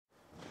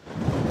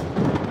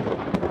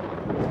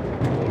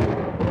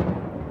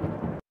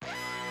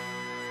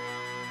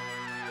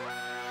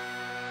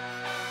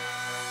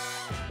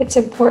It's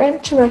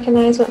important to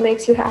recognize what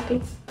makes you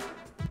happy.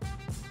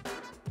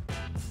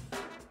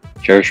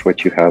 Cherish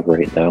what you have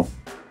right now.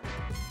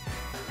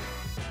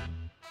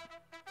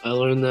 I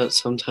learned that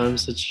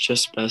sometimes it's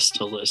just best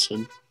to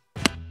listen.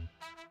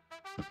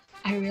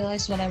 I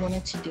realized what I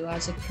wanted to do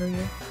as a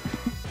career.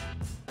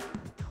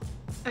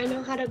 I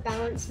know how to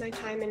balance my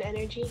time and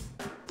energy.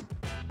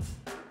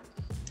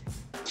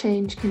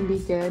 Change can be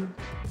good.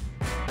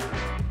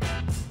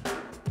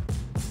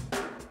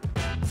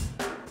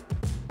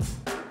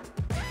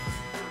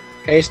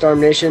 Hey Storm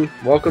Nation,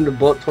 welcome to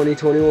Bolt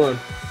 2021.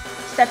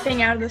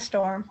 Stepping out of the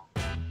storm.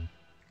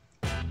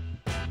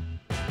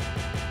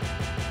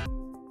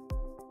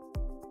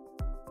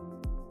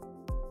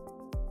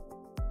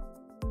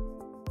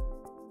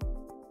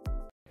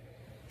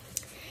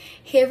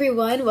 Hey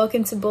everyone,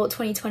 welcome to Bolt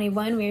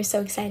 2021. We are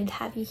so excited to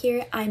have you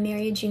here. I'm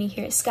Mary, a junior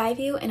here at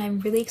Skyview, and I'm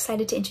really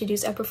excited to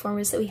introduce our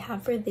performers that we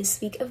have for this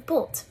week of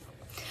Bolt.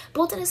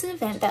 Bolton is an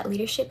event that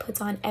leadership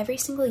puts on every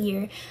single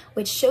year,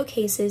 which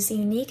showcases the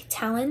unique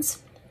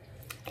talents,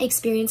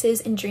 experiences,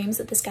 and dreams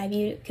that the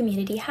Skyview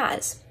community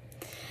has.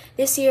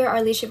 This year, our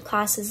leadership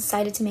class has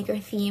decided to make our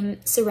theme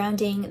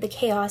surrounding the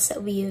chaos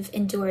that we've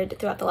endured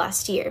throughout the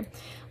last year.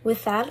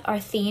 With that, our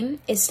theme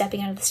is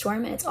stepping out of the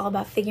storm, and it's all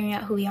about figuring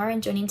out who we are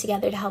and joining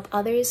together to help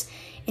others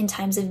in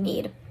times of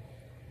need.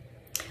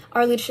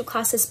 Our leadership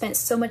class has spent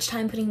so much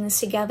time putting this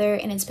together,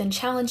 and it's been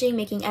challenging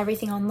making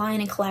everything online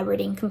and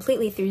collaborating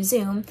completely through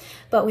Zoom,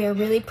 but we are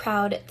really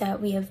proud that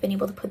we have been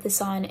able to put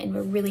this on, and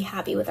we're really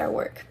happy with our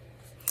work.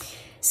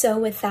 So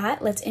with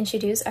that, let's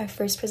introduce our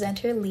first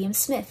presenter, Liam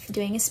Smith,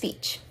 doing a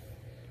speech.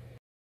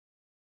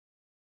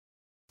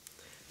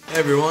 Hey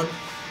everyone,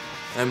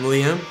 I'm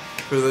Liam,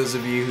 for those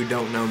of you who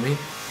don't know me.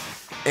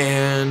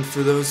 And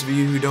for those of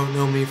you who don't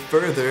know me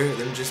further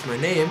than just my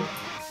name,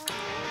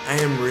 I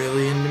am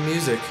really into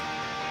music.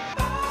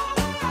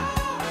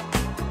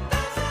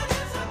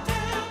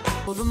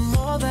 Well, the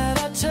more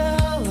that I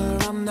tell her,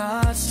 I'm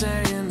not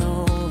staying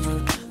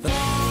over.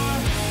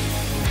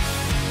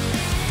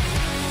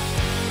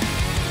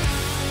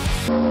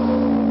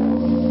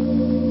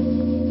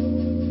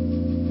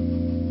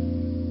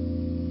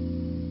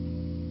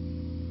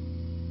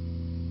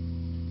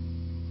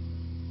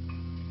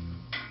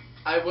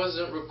 I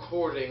wasn't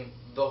recording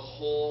the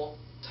whole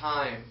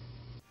time.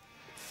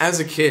 As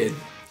a kid,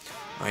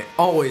 I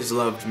always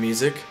loved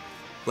music,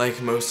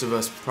 like most of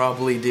us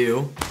probably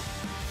do.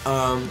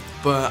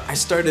 But I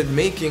started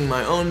making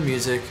my own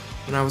music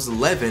when I was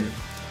 11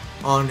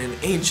 on an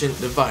ancient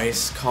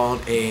device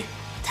called a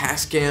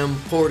Tascam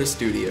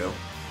Portastudio.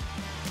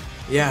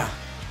 Yeah,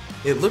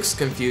 it looks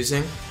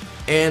confusing,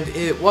 and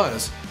it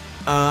was.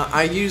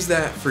 I used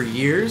that for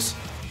years,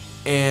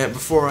 and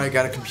before I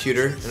got a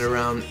computer in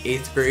around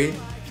 8th grade,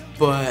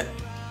 but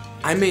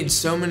I made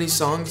so many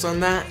songs on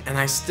that, and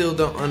I still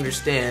don't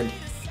understand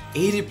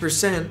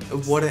 80%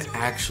 of what it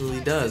actually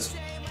does.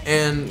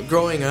 And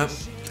growing up,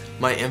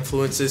 my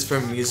influences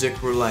from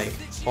music were like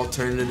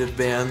alternative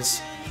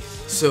bands,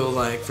 so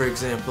like for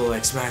example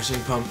like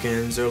Smashing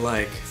Pumpkins or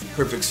like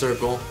Perfect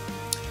Circle,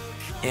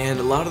 and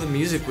a lot of the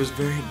music was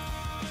very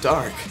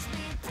dark,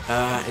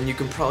 and you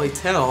can probably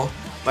tell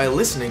by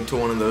listening to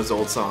one of those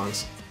old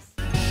songs.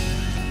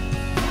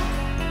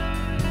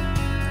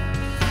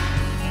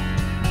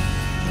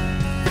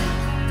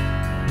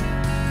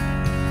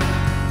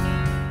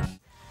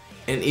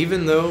 And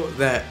even though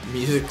that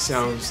music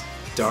sounds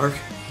dark,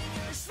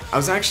 I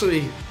was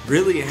actually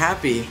really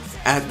happy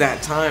at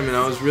that time, and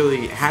I was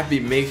really happy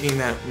making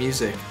that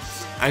music.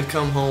 I'd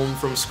come home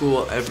from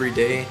school every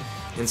day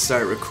and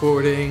start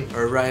recording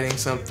or writing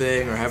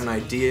something or have an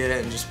idea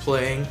and just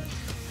playing.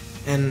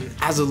 And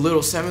as a little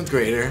 7th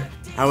grader,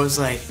 I was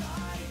like,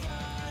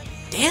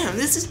 damn,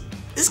 this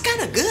is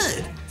kind of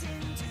good.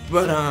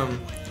 But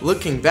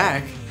looking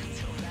back,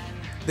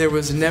 there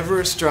was never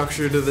a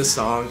structure to the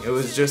song. It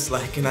was just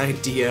like an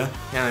idea,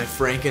 and I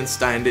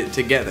Frankensteined it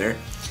together.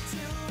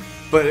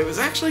 But it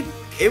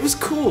was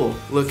cool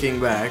looking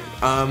back.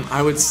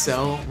 I would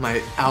sell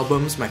my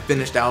albums, my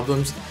finished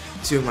albums,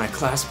 to my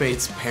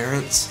classmates'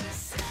 parents,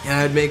 and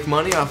I'd make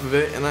money off of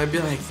it, and I'd be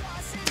like,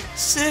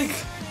 sick,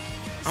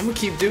 I'm gonna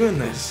keep doing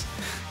this.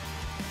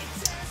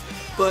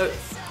 But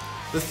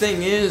the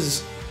thing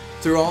is,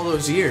 through all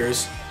those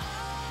years,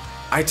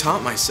 I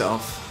taught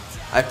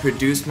myself. I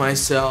produced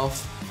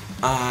myself,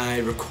 I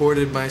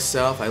recorded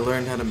myself, I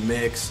learned how to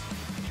mix,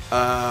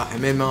 I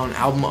made my own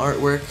album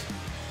artwork,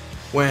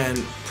 when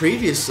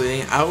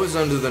previously I was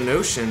under the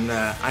notion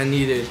that I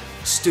needed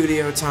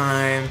studio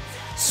time,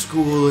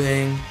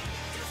 schooling,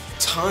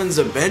 tons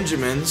of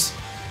Benjamins,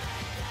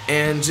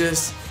 and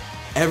just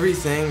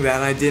everything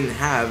that I didn't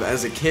have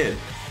as a kid.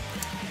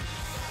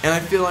 And I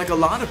feel like a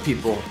lot of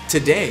people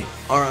today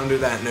are under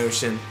that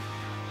notion,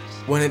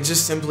 when it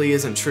just simply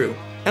isn't true.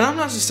 And I'm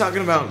not just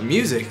talking about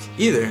music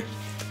either.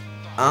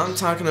 I'm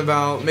talking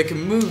about making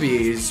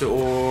movies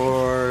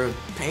or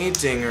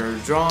painting or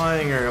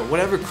drawing or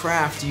whatever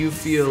craft you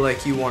feel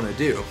like you want to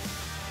do.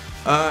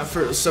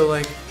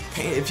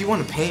 If you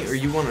want to paint or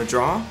you want to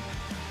draw,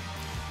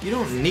 You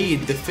don't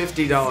need the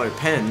 $50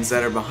 pens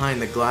that are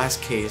behind the glass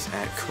case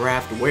at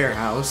Craft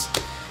Warehouse.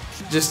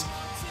 Just,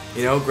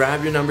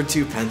 grab your number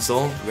 2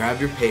 pencil,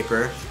 grab your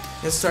paper,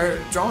 and start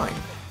drawing.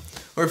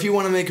 Or if you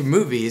want to make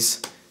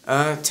movies,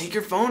 take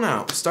your phone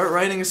out, start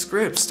writing a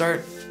script,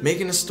 start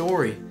making a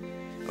story.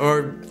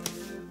 Or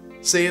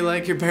say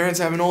like your parents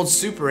have an old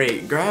Super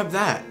 8, grab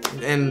that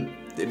and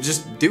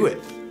just do it.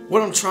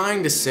 What I'm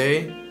trying to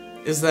say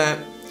is that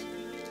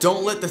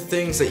don't let the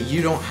things that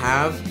you don't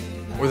have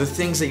or the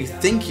things that you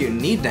think you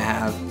need to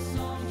have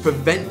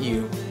prevent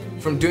you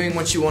from doing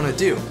what you want to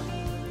do.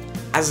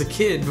 As a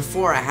kid,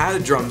 before I had a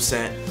drum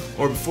set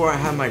or before I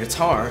had my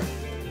guitar,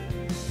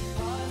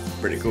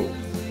 pretty cool,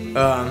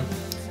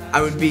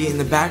 I would be in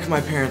the back of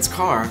my parents'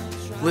 car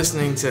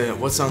listening to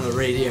what's on the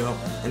radio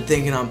and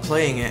thinking I'm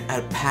playing it at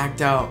a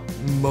packed out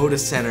Moda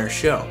Center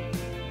show.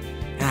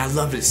 And I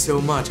loved it so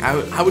much.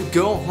 I would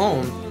go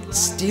home,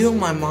 steal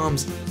my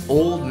mom's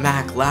old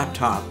Mac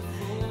laptop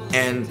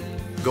and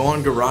go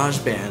on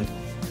GarageBand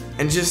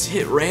and just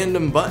hit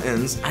random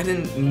buttons. I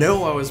didn't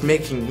know I was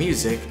making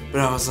music, but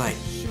I was like,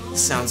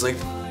 sounds like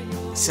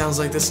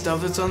the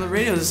stuff that's on the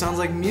radio. This sounds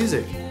like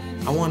music.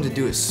 I wanted to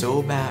do it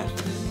so bad,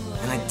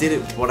 and I did it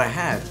with what I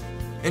had.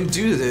 And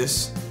do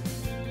this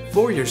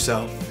for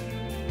yourself.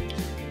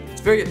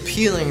 It's very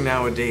appealing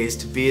nowadays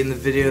to be in the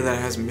video that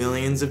has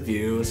millions of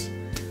views,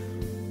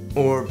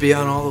 or be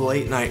on all the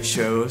late night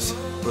shows.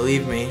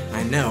 Believe me,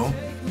 I know.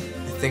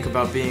 I think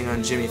about being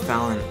on Jimmy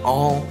Fallon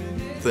all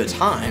the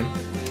time.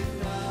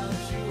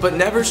 But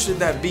never should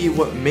that be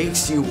what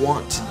makes you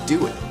want to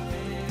do it.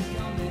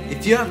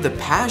 If you have the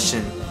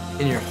passion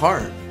in your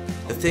heart,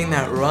 the thing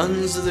that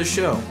runs the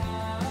show,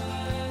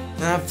 then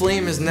that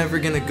flame is never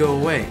gonna go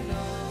away.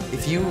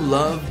 If you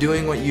love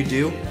doing what you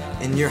do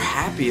and you're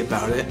happy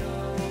about it,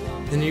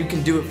 then you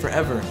can do it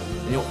forever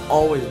and you'll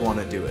always want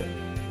to do it.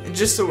 And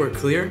just so we're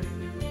clear,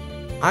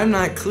 I'm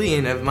not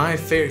clean of my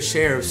fair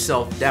share of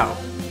self-doubt.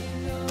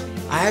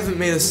 I haven't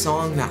made a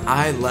song that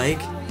I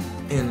like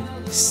in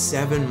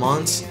 7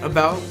 months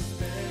about,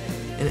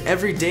 and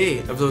every day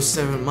of those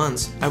 7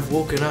 months I've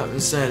woken up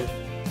and said,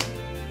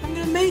 I'm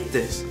gonna make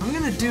this, I'm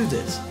gonna do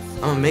this,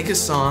 I'm gonna make a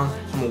song,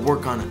 I'm gonna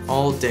work on it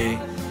all day,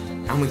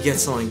 I'm gonna get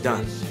something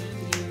done.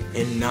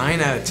 And 9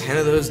 out of 10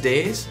 of those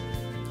days,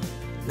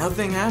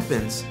 nothing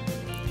happens.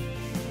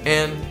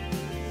 And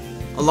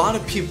a lot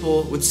of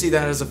people would see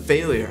that as a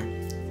failure.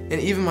 And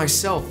even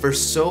myself, for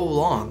so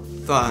long,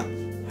 thought,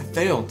 I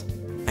failed.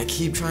 I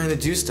keep trying to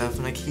do stuff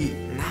and I keep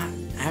not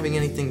having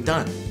anything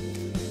done.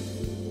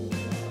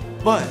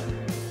 But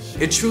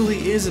it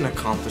truly is an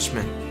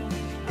accomplishment.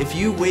 If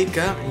you wake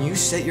up and you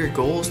set your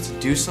goals to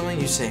do something,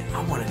 you say,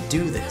 I want to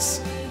do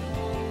this.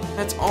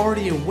 That's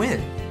already a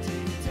win.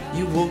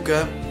 You woke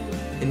up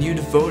and you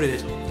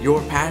devoted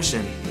your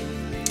passion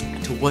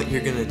to what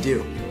you're gonna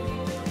do.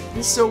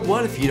 And so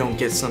what if you don't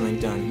get something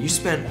done? You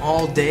spent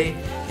all day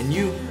and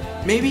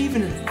maybe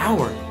even an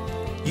hour,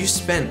 you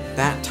spent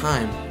that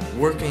time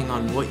working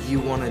on what you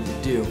wanted to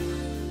do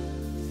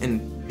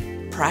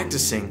and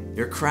practicing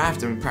your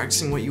craft and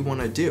practicing what you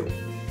want to do.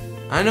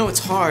 I know it's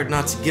hard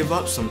not to give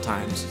up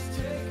sometimes.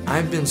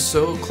 I've been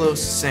so close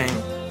to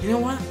saying, you know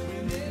what?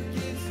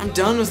 I'm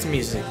done with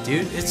music,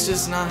 dude. It's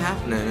just not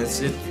happening.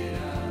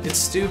 It's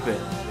stupid,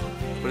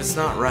 but it's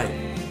not right,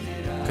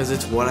 because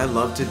it's what I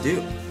love to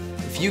do.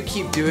 If you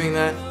keep doing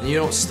that and you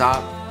don't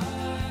stop,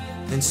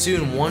 then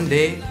soon one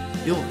day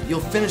you'll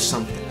finish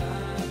something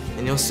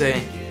and you'll say,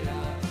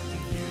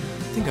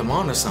 I think I'm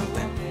onto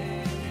something,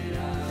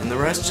 and the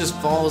rest just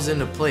falls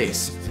into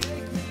place.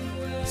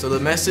 So the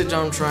message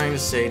I'm trying to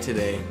say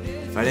today,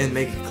 if I didn't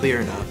make it clear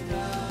enough,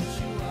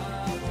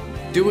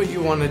 do what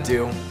you want to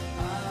do,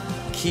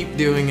 keep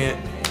doing it,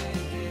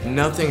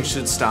 nothing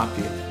should stop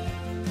you.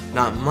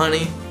 Not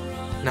money,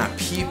 not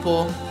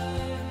people,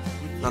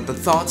 not the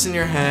thoughts in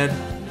your head,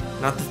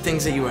 not the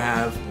things that you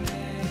have.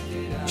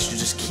 You should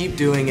just keep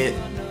doing it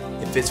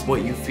if it's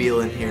what you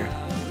feel in here.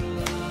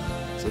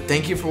 So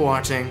thank you for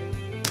watching.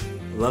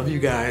 I love you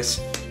guys.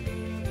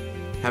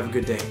 Have a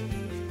good day.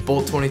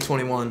 Bolt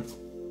 2021.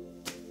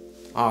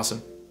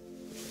 Awesome.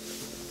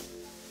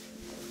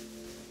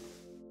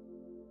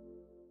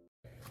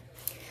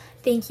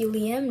 Thank you,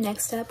 Liam.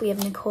 Next up, we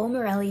have Nicole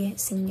Morelli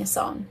singing a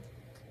song.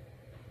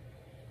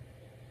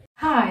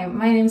 Hi,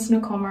 my name is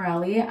Nicole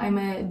Morelli. I'm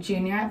a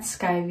junior at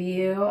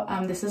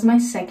Skyview. This is my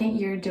second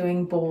year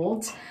doing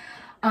Bolt.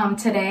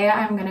 Today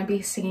I'm going to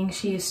be singing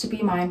She Used to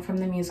Be Mine from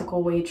the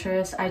musical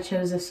Waitress. I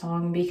chose this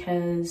song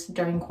because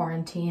during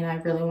quarantine I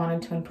really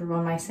wanted to improve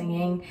on my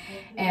singing,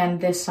 and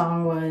this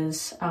song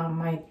was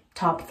my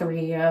top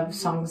 3 of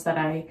songs that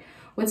I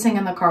would sing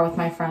in the car with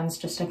my friends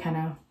just to kind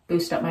of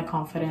boost up my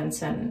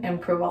confidence and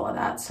improve all of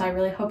that. So I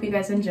really hope you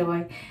guys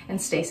enjoy and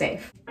stay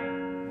safe.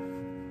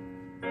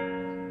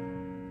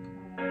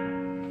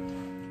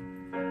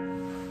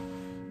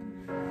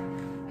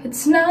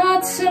 It's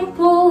not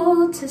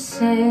simple to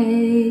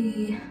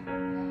say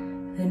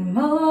that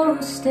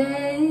most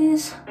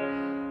days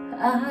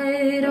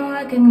I don't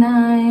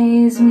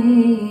recognize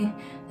me,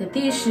 that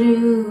these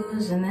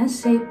shoes and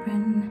this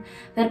apron,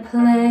 that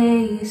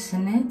place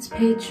and its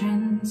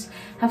patrons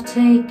have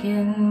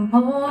taken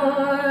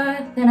more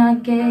than I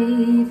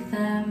gave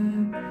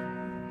them.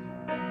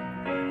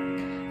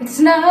 It's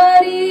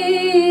not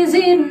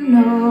easy to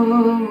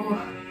know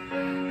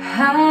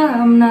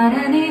I'm not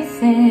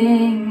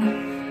anything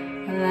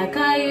like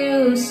I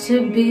used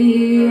to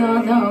be,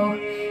 although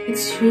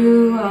it's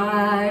true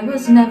I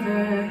was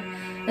never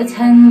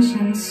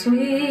attention's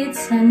sweet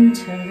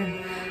center.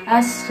 I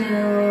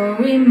still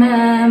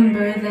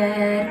remember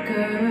that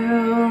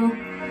girl.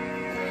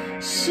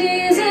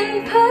 She's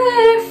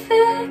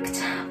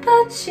imperfect,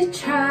 but she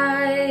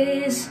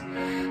tries.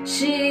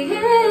 She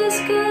is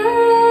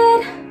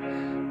good,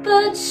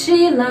 but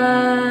she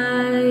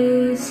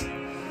lies.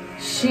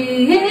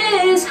 She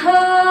is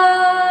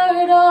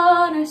hard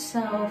on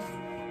herself.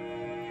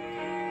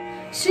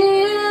 She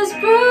is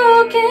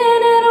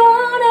broken and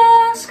won't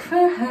ask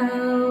for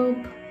help.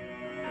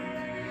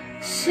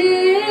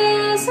 She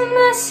is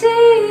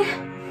messy,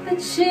 but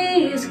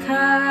she is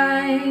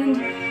kind.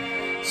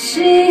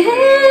 She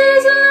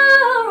is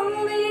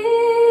lonely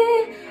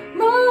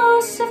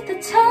most of the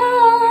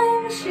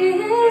time. She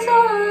is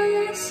all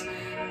this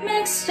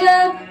mixed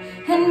up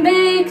and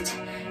baked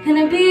in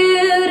a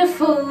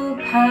beautiful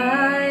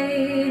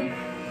pie.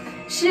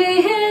 She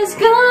is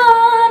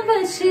gone,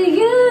 but she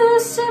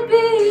used to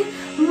be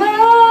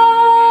mine.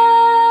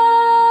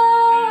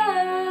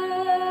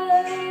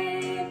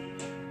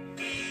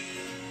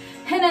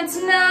 And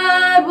it's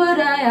not what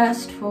I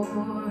asked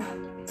for.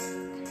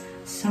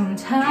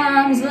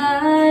 Sometimes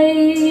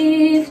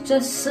life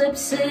just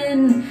slips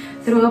in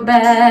through a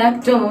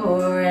back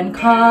door and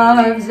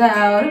carves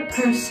out a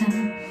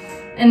person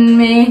and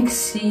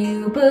makes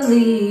you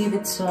believe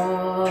it's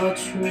all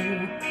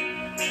true.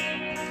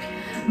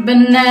 But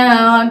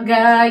now I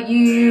got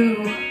you.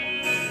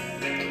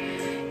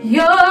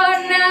 You're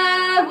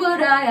not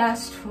what I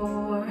asked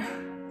for.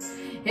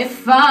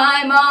 If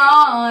I'm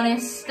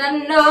honest, I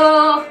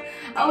know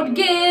I would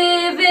give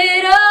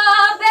it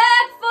all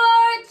back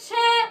for a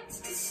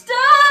chance to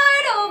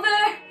start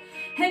over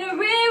and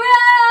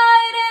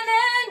rewrite an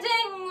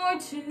ending or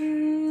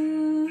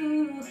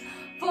two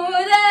for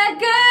that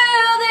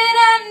girl that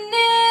I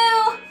knew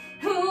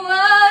who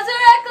was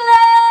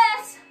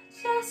reckless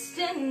just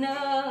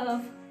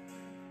enough,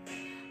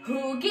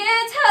 who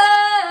gets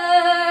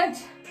hurt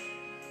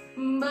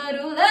but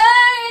who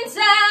learns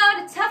how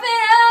to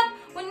toughen up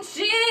when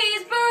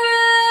she's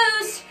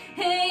bruised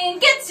and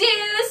gets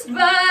used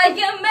by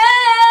a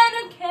man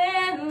who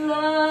can't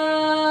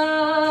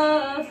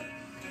love.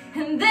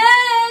 And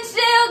then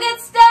she'll get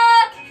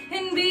stuck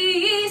and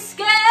be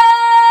scared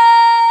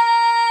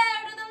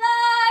of the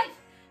life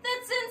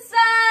that's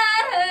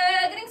inside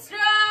her, getting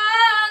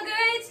stronger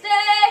each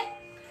day,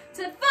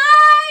 to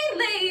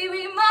finally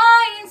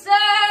reminds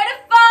her to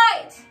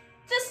fight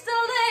just a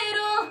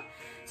little,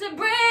 to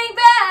bring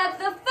back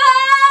the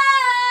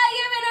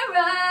fire in her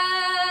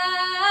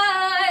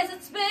eyes.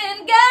 It's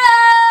been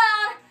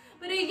gone,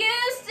 but it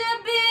used to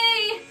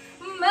be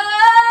mine.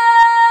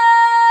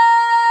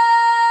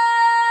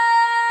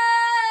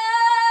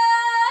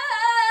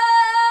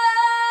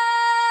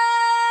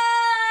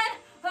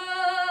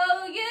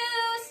 Oh,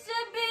 used to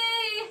be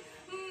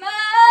mine.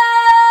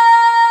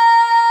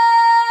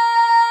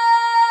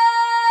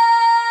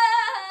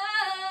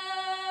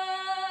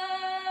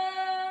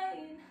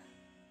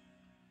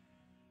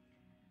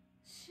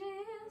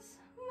 She's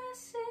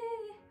messy,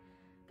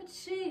 but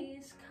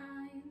she's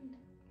kind.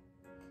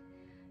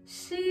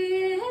 She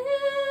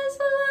is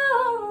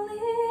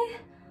lonely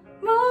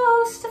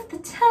most of the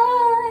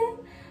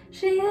time.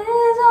 She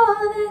is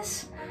all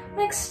this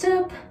mixed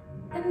up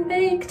and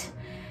baked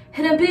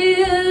in a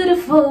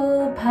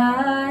beautiful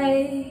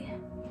pie.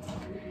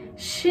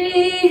 She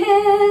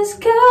is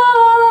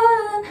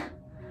gone,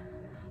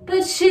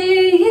 but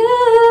she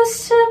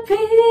used to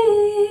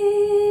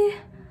be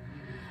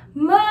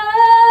mine.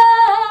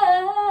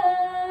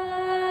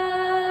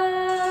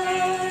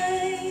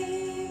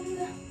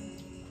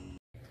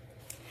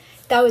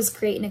 That was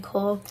great,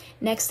 Nicole.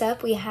 Next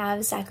up, we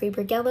have Zachary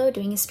Bergello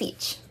doing a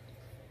speech.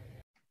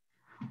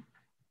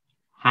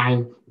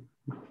 Hi,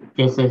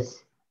 this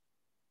is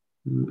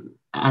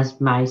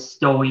as my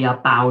story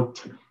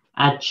about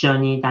a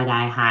journey that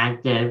I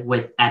had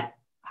with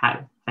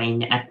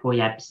having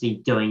epilepsy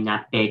during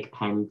a big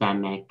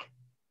pandemic.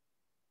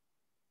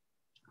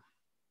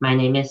 My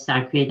name is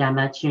Zachary. I'm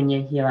a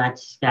junior here at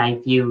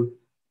Skyview.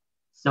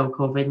 So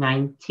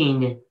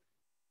COVID-19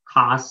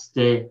 caused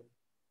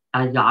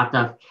a lot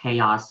of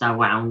chaos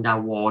around the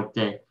world.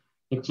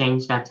 It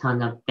changed a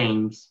ton of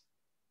things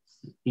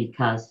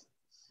because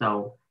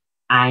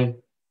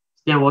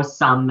there were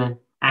some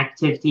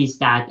activities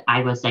that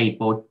I was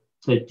able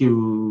to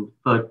do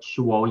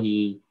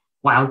virtually,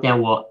 while there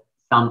were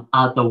some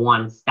other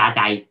ones that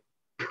I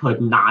could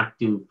not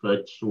do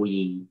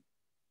virtually.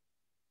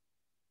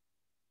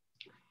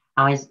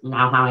 How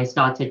I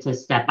started to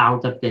step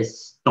out of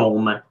this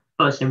storm,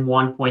 version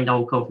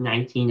 1.0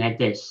 COVID-19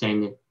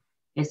 edition,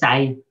 is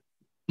I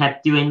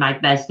kept doing my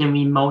best in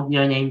remote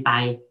learning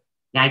by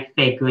like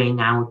figuring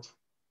out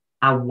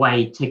a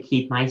way to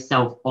keep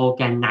myself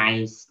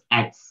organized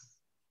and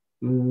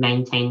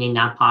maintaining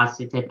a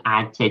positive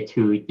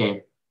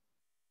attitude.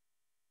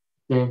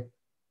 And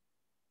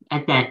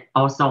then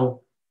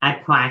also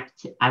I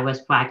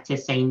was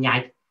practicing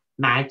like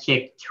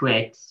magic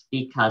tricks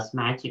because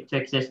magic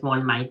tricks is one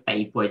of my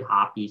favorite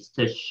hobbies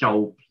to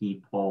show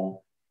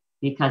people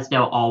because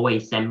they're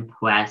always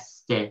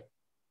impressed.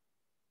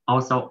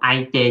 Also,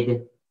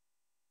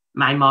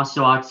 my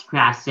martial arts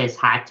classes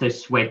had to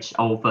switch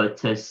over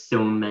to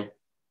Zoom,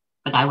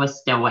 but I was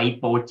still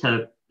able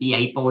to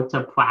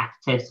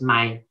practice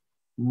my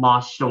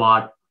martial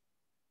arts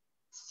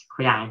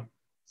classes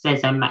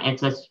and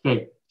it's just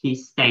good to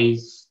stay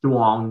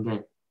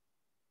strong.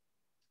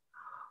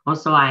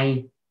 Also,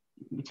 I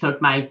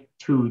took my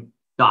 2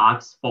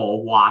 dogs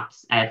for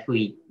walks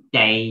every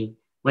day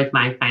with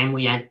my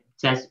family and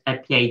just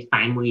played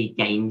family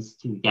games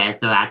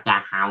together at the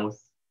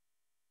house.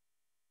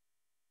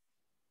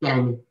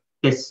 Then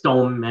the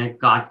storm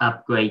got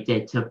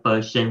upgraded to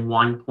version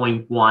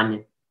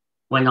 1.1.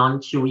 When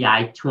on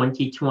July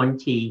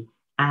 2020,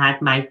 I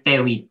had my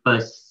very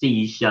first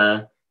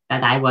seizure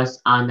that I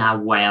was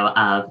unaware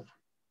of.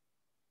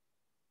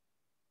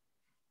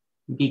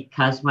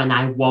 Because when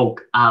I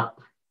woke up,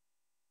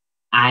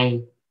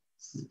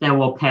 there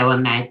were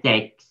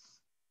paramedics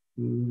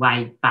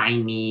right by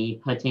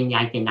me, putting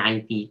like an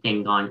IV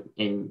thing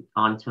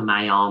onto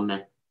my arm,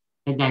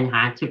 and then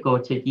had to go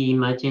to the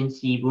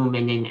emergency room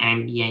in an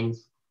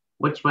ambulance,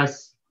 which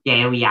was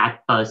scary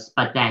at first,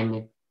 but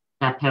then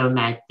the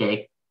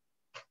paramedic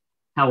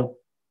helped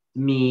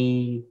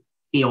me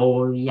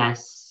feel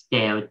less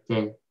scared.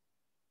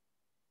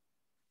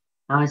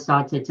 I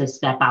started to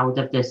step out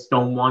of the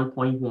storm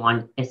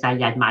 1.1 as I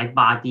let my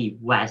body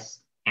rest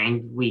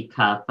and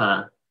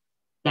recover.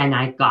 Then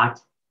I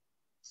got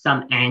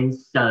some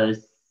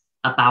answers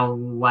about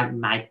what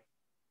my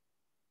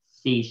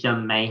seizure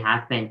may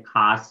have been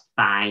caused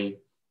by.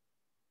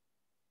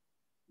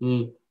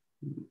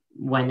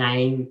 When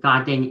I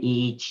got an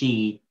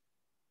EEG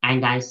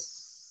and I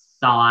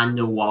saw a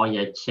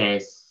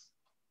neurologist.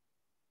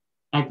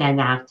 And then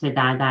after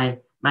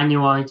that, my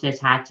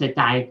neurologist had to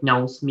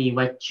diagnose me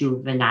with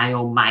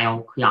juvenile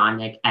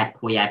myoclonic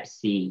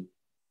epilepsy.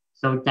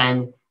 So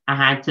then I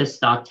had to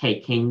start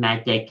taking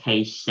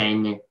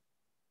medication,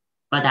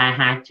 but I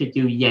had to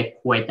do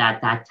liquid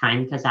at that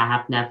time because I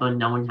have never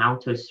known how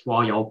to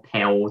swallow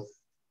pills.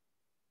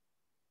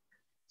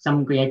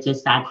 Some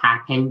glitches that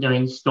happened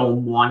during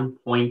Storm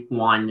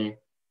 1.1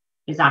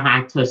 is I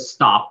had to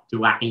stop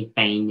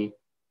driving.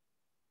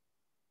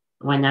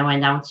 When I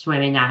went out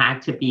swimming, I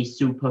had to be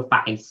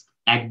supervised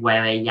and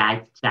wear a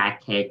life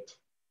jacket.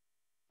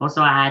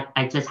 Also, I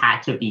just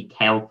had to be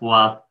careful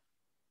of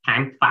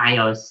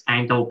campfires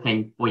and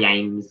open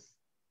flames.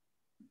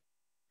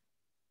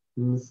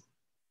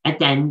 And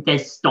then the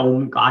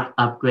storm got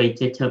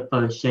upgraded to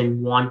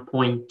version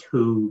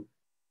 1.2.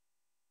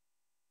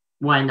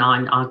 When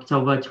on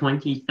October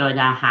 23rd,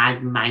 I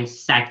had my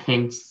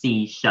second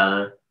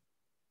seizure.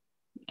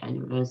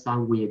 And it was a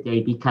weird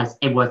day because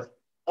it was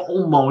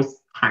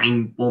almost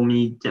time for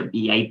me to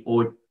be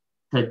able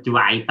to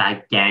drive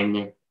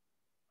again.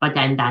 But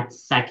then that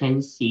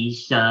second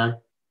seizure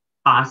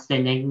caused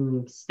an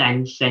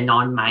extension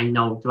on my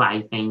no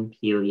driving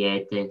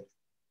period.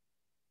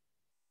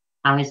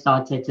 I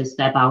started to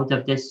step out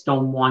of the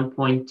storm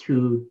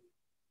 1.2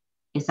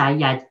 as I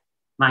let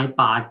my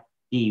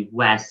body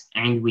rest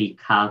and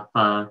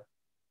recover.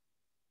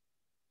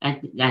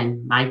 And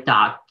then my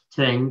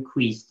doctor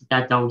increased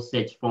the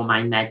dosage for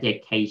my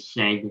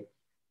medication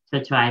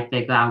to try to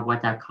figure out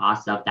what the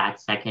cause of that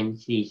second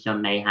seizure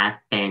may have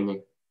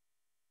been.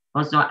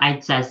 Also, I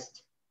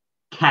just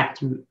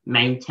kept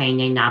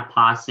maintaining a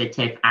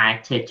positive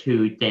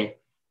attitude.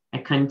 I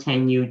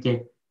continued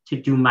to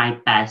do my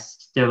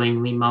best during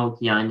remote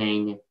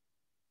learning.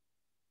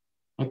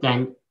 And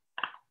then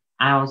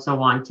I also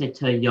wanted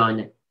to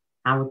learn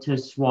how to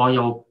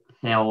swallow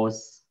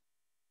pills.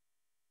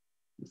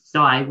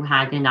 So I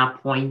had an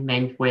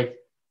appointment with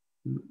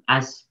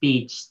a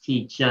speech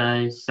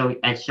teacher, so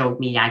it showed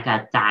me like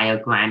a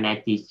diagram,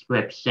 a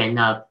description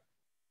of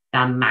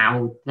the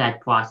mouth,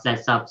 that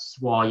process of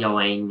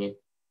swallowing.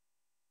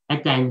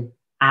 And then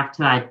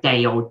after a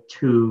day or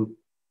two,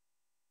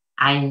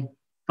 I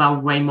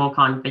felt way more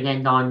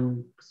confident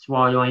on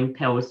swallowing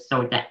pills,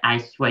 so that I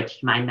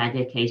switched my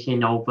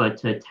medication over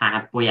to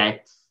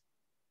tablets.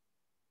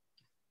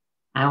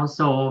 I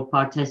also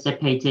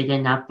participated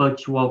in a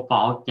virtual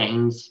ball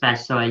game,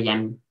 Special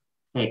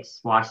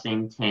Olympics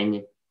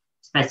Washington,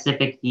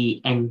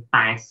 specifically in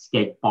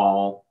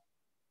basketball.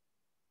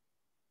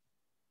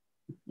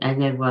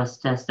 And it was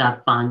just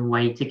a fun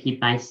way to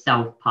keep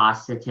myself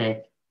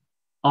positive.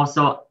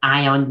 Also,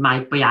 I earned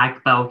my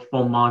black belt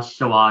for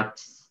martial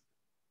arts.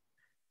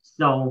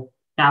 So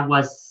that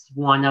was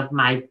one of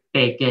my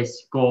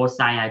biggest goals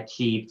I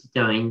achieved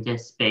during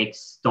this big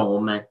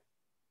storm.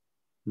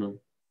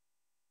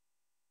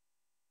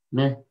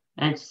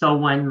 And so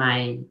when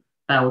my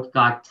belt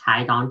got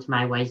tied onto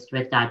my waist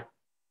with that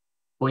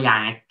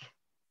black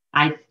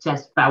I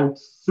just felt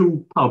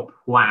super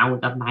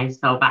proud of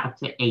myself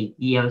after 8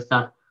 years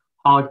of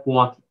hard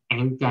work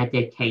and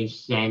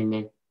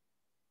dedication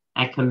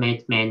and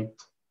commitment.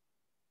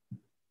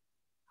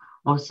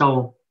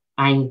 Also,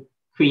 I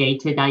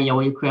created a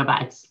yo-yo crib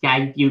at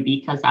Skyview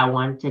because I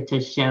wanted to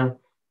show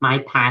my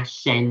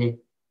passion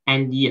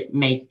and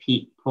make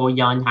people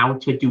learn how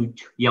to do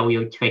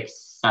yo-yo tricks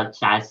such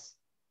as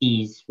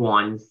these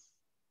ones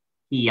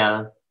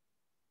here.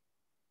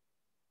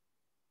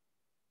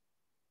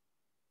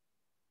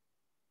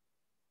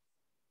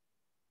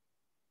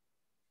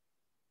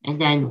 And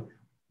then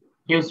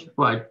here's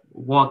what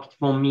worked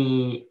for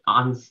me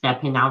on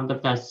stepping out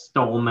of the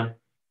storm.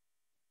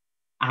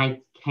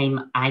 I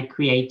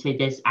created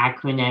this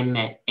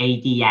acronym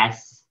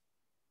ADS.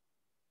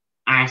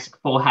 Ask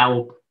for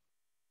help,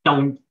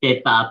 don't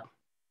give up,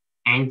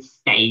 and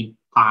stay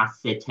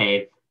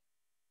positive.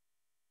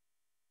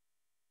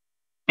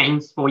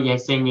 Thanks for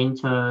listening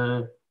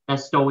to the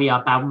story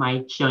about my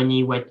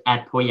journey with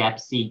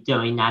epilepsy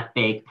during that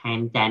big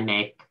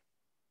pandemic.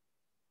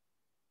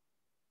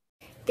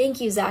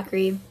 Thank you,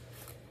 Zachary.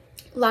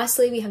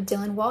 Lastly, we have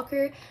Dylan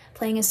Walker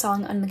playing a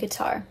song on the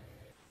guitar.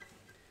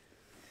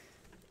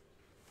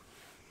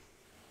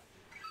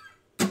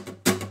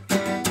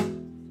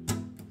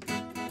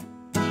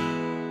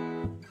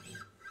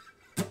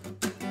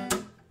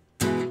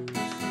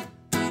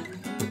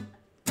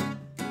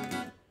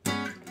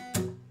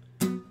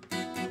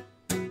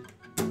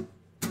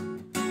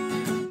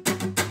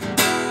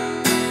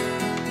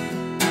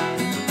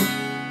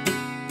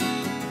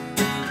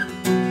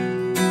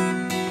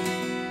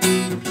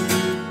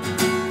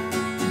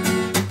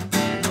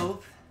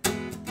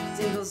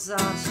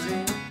 On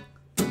string,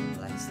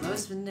 like slow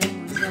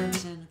spinning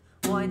tension,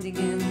 winding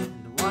in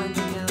and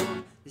winding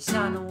out. The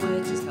shine of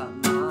which has caught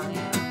my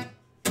eye.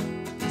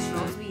 This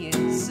rolls me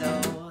in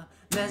so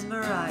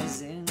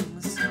mesmerizing,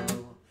 so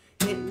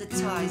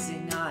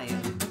hypnotizing. I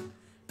am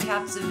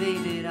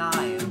captivated,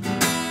 I am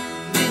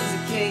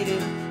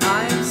vindicated.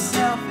 I am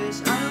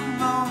selfish, I am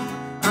wrong,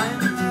 I am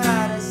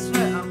right, I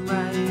swear I'm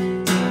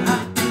right.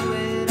 I do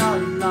it all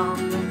along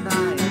and I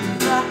am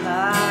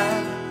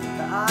right,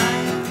 but I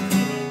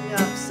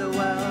am so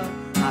well.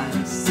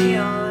 I see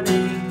on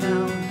any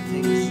now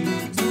things you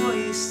do or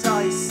you saw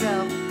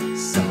yourself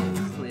so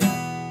clear,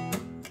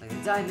 like the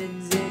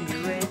diamonds in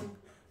your ring.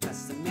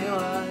 That's the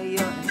mirror,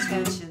 your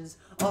intentions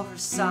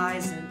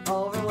oversized and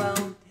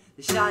overwhelmed.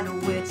 The shine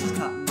of which has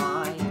caught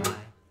my eye.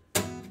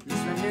 This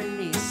rendered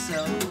me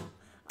so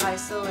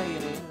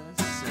isolated,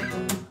 so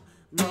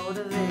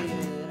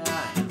motivated. I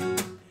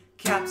am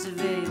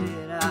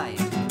captivated, I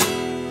am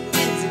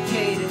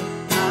vindicated.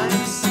 I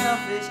am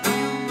selfish, I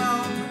am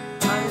wrong,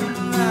 I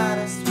am right,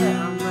 I swear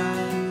I'm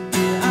right.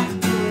 I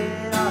do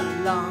it all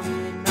along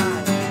and I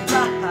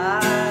am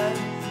right,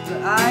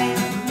 but I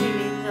am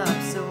cleaning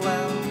up so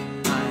well.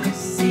 I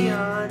see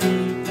on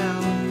any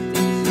now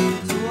things you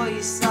do or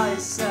you saw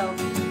yourself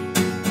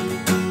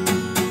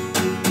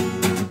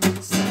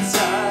so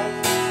tired.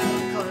 The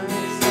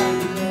corners of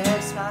your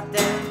lips, right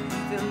then,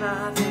 feel my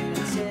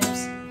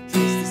fingertips,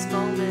 trace this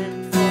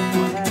moment for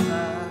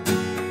forever.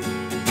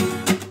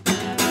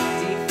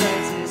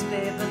 Defenses,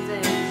 paper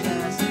things,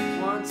 just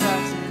one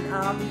touch and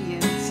I'll be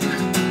into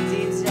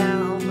deep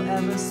down,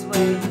 forever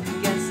sway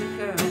against the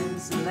current.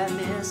 So let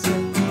me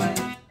slip away,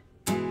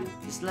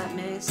 just let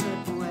me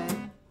slip away,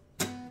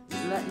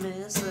 just let me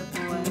slip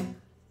away,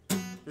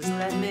 just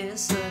let me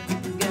slip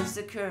against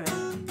the current.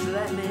 So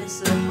let me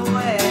slip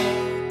away,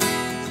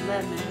 just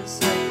let me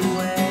slip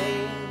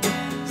away,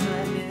 just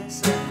let me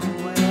slip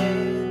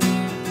away,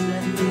 just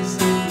let me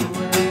slip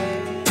away.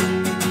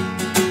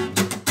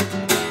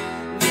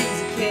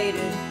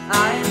 Vindicated, I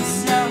am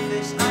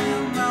selfish, I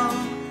am wrong,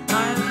 I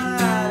am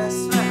right, I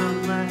swear I'm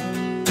right.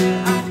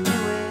 I do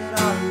it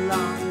all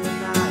along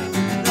and I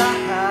am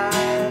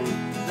right,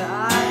 but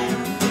I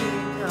am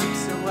cleaning up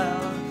so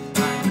well. I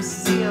am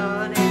see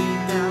on any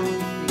now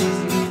things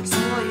you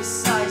do or you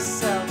saw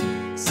yourself.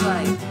 It's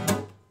like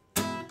hope,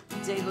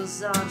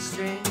 tables on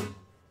string,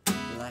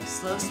 like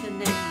slow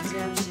spinning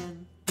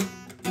redemption.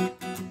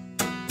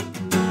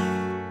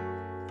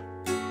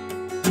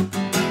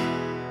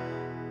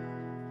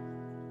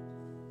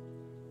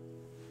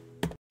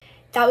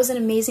 That was an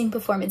amazing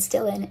performance,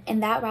 Dylan,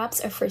 and that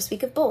wraps our first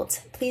week of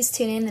Bolt. Please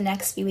tune in the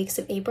next few weeks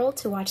of April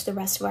to watch the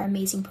rest of our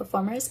amazing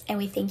performers, and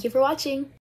we thank you for watching!